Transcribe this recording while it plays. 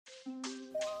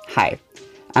Hi,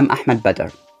 I'm Ahmed Badr,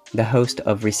 the host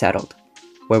of Resettled,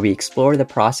 where we explore the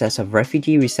process of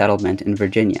refugee resettlement in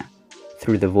Virginia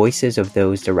through the voices of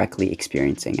those directly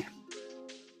experiencing it.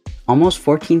 Almost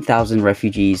 14,000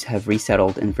 refugees have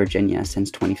resettled in Virginia since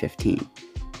 2015,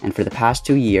 and for the past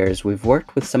 2 years, we've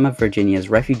worked with some of Virginia's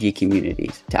refugee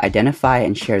communities to identify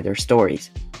and share their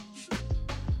stories.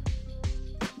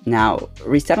 Now,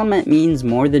 resettlement means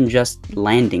more than just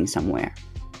landing somewhere.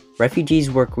 Refugees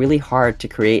work really hard to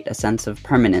create a sense of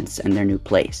permanence in their new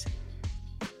place.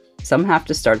 Some have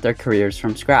to start their careers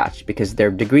from scratch because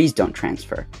their degrees don't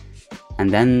transfer.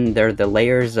 And then there are the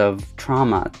layers of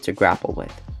trauma to grapple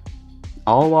with,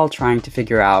 all while trying to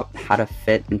figure out how to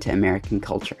fit into American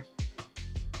culture.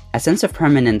 A sense of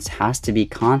permanence has to be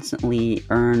constantly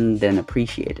earned and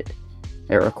appreciated.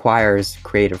 It requires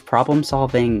creative problem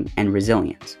solving and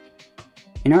resilience.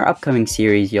 In our upcoming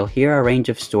series, you'll hear a range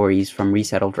of stories from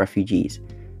resettled refugees,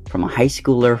 from a high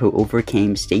schooler who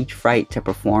overcame stage fright to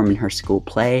perform in her school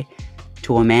play,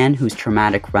 to a man whose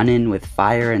traumatic run-in with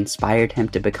fire inspired him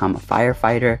to become a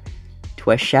firefighter,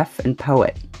 to a chef and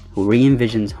poet who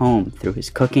re-envisions home through his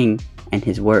cooking and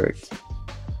his words.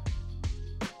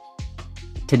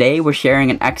 Today, we're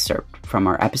sharing an excerpt from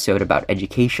our episode about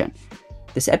education.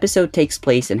 This episode takes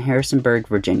place in Harrisonburg,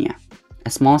 Virginia, a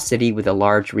small city with a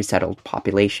large resettled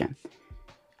population.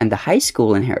 And the high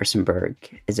school in Harrisonburg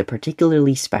is a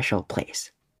particularly special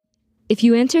place. If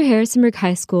you enter Harrisonburg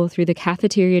High School through the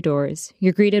cafeteria doors,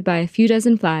 you're greeted by a few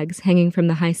dozen flags hanging from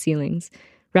the high ceilings,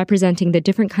 representing the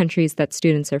different countries that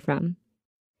students are from.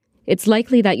 It's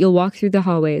likely that you'll walk through the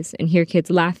hallways and hear kids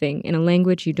laughing in a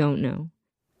language you don't know.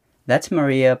 That's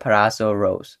Maria Parazo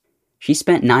Rose. She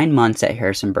spent 9 months at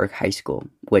Harrisonburg High School,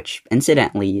 which,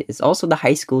 incidentally, is also the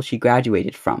high school she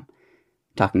graduated from,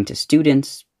 talking to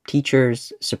students,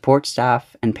 teachers, support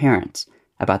staff, and parents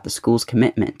about the school's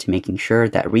commitment to making sure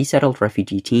that resettled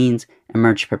refugee teens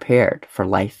emerge prepared for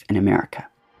life in America.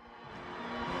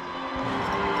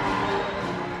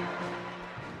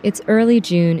 It's early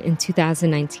June in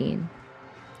 2019,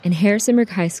 and Harrisonburg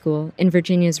High School in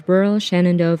Virginia's rural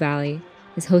Shenandoah Valley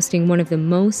is hosting one of the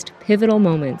most pivotal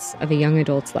moments of a young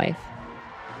adult's life: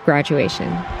 graduation.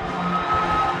 A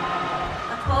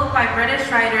quote by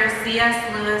British writer C.S.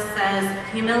 Lewis says,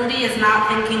 "Humility is not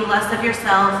thinking less of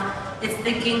yourself, it's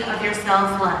thinking of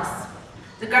yourself less."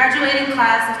 The graduating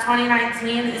class of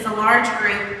 2019 is a large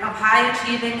group of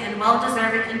high-achieving and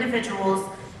well-deserving individuals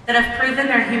that have proven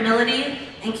their humility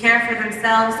and care for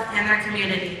themselves and their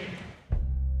community.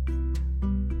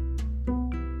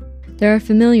 There are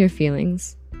familiar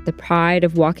feelings: the pride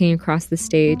of walking across the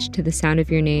stage to the sound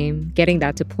of your name, getting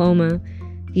that diploma,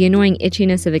 the annoying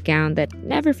itchiness of a gown that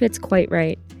never fits quite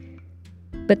right.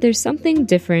 But there's something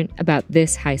different about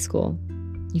this high school.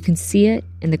 You can see it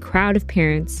in the crowd of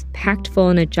parents packed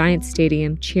full in a giant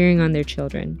stadium cheering on their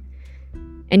children.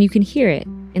 And you can hear it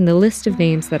in the list of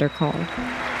names that are called.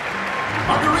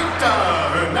 Margarita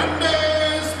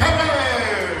Hernandez-Perez.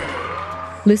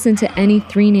 Listen to any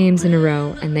 3 names in a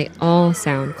row, and they all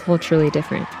sound culturally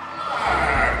different.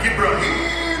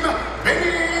 Ibrahim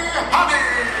Benihadi.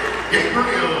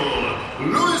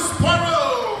 Gabriel Luis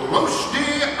Poirot.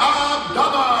 Roshdi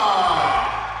Abdallah.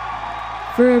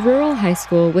 For a rural high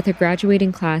school with a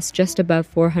graduating class just above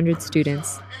 400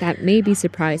 students, that may be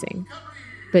surprising.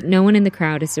 But no one in the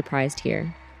crowd is surprised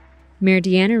here. Mayor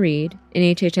Deanna Reed, an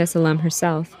HHS alum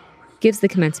herself, gives the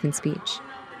commencement speech.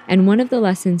 And one of the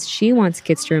lessons she wants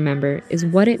kids to remember is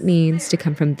what it means to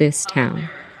come from this town.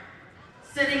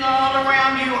 Sitting all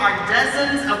around you are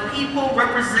dozens of people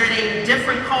representing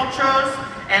different cultures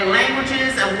and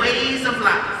languages and ways of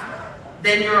life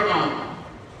than your own.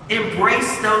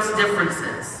 Embrace those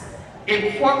differences.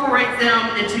 Incorporate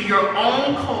them into your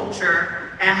own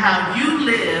culture and how you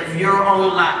live your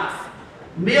own life.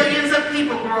 Millions of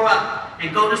people grow up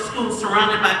and go to school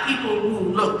surrounded by people who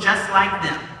look just like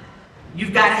them.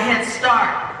 You've got a head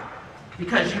start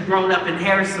because you've grown up in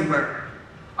Harrisonburg.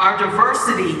 Our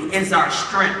diversity is our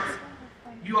strength.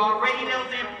 You already know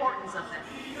the importance of that.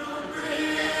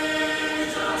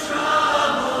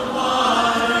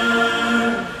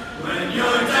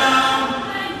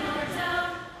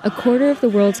 A quarter of the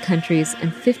world's countries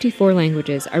and 54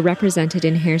 languages are represented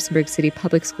in Harrisonburg City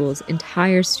Public Schools'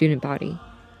 entire student body.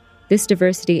 This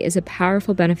diversity is a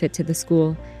powerful benefit to the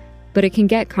school, but it can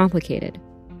get complicated.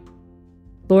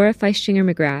 Laura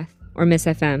Feischinger-McGrath, or Miss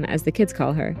FM as the kids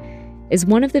call her, is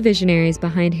one of the visionaries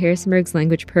behind Harrisonburg's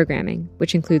language programming,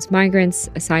 which includes migrants,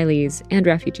 asylees, and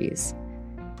refugees.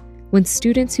 When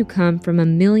students who come from a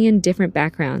million different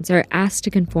backgrounds are asked to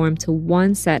conform to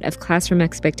one set of classroom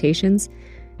expectations,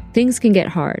 things can get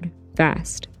hard,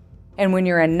 fast. And when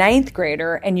you're a ninth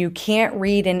grader and you can't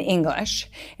read in English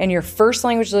and your first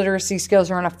language literacy skills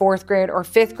are on a fourth grade or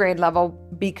fifth grade level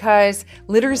because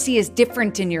literacy is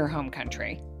different in your home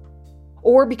country,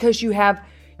 or because you've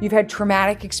had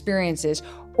traumatic experiences,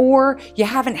 or you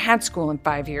haven't had school in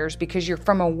 5 years because you're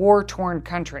from a war-torn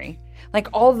country. Like,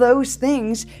 all those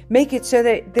things make it so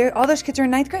that all those kids are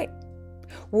in ninth grade.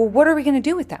 Well, what are we going to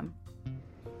do with them?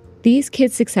 These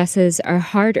kids' successes are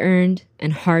hard-earned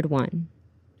and hard-won.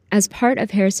 As part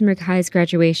of Harrisonburg High's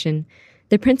graduation,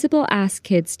 the principal asked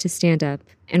kids to stand up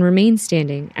and remain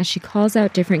standing as she calls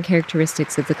out different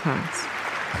characteristics of the class.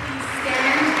 Please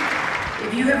stand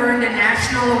if you have earned a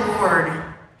national award.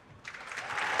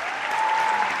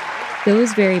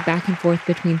 Those vary back and forth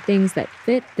between things that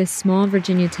fit this small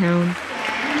Virginia town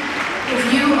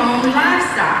if you own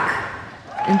livestock,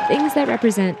 and things that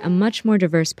represent a much more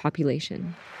diverse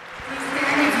population. please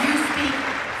stand if you speak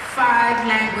 5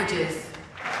 languages.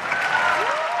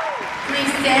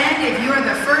 Please stand if you are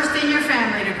the first in your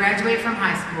family to graduate from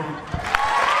high school.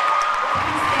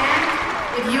 Please stand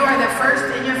if you are the first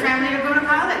in your family to go to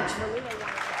college.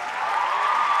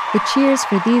 The cheers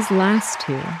for these last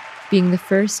two, being the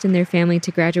first in their family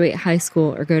to graduate high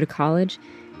school or go to college,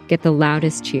 get the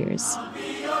loudest cheers.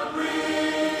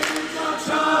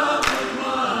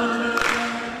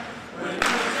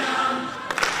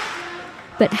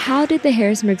 But how did the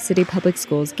Harrisonburg City Public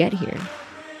Schools get here?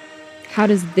 How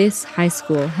does this high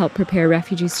school help prepare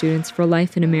refugee students for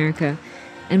life in America,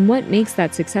 and what makes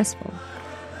that successful?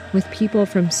 With people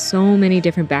from so many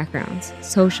different backgrounds,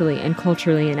 socially and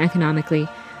culturally and economically,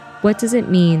 what does it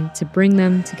mean to bring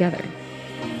them together?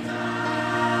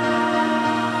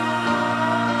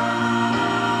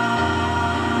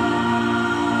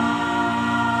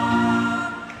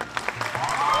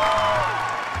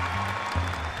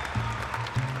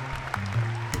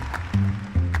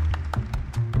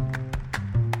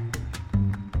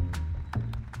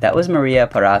 That was Maria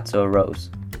Parazzo Rose,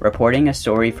 reporting a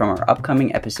story from our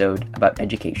upcoming episode about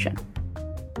education.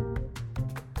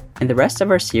 In the rest of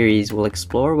our series, we'll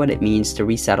explore what it means to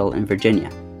resettle in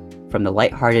Virginia, from the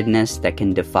lightheartedness that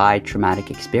can defy traumatic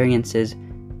experiences,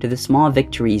 to the small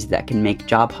victories that can make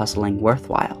job hustling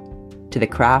worthwhile, to the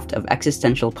craft of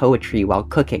existential poetry while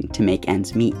cooking to make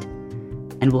ends meet.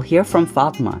 And we'll hear from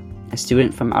Fatma, a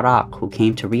student from Iraq who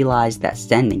came to realize that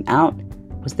standing out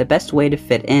was the best way to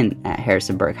fit in at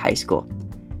Harrisonburg High School.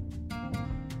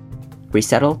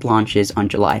 Resettled launches on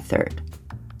July 3rd.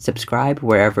 Subscribe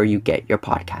wherever you get your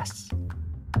podcasts.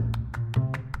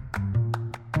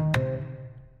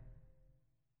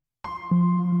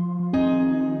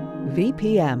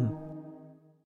 VPM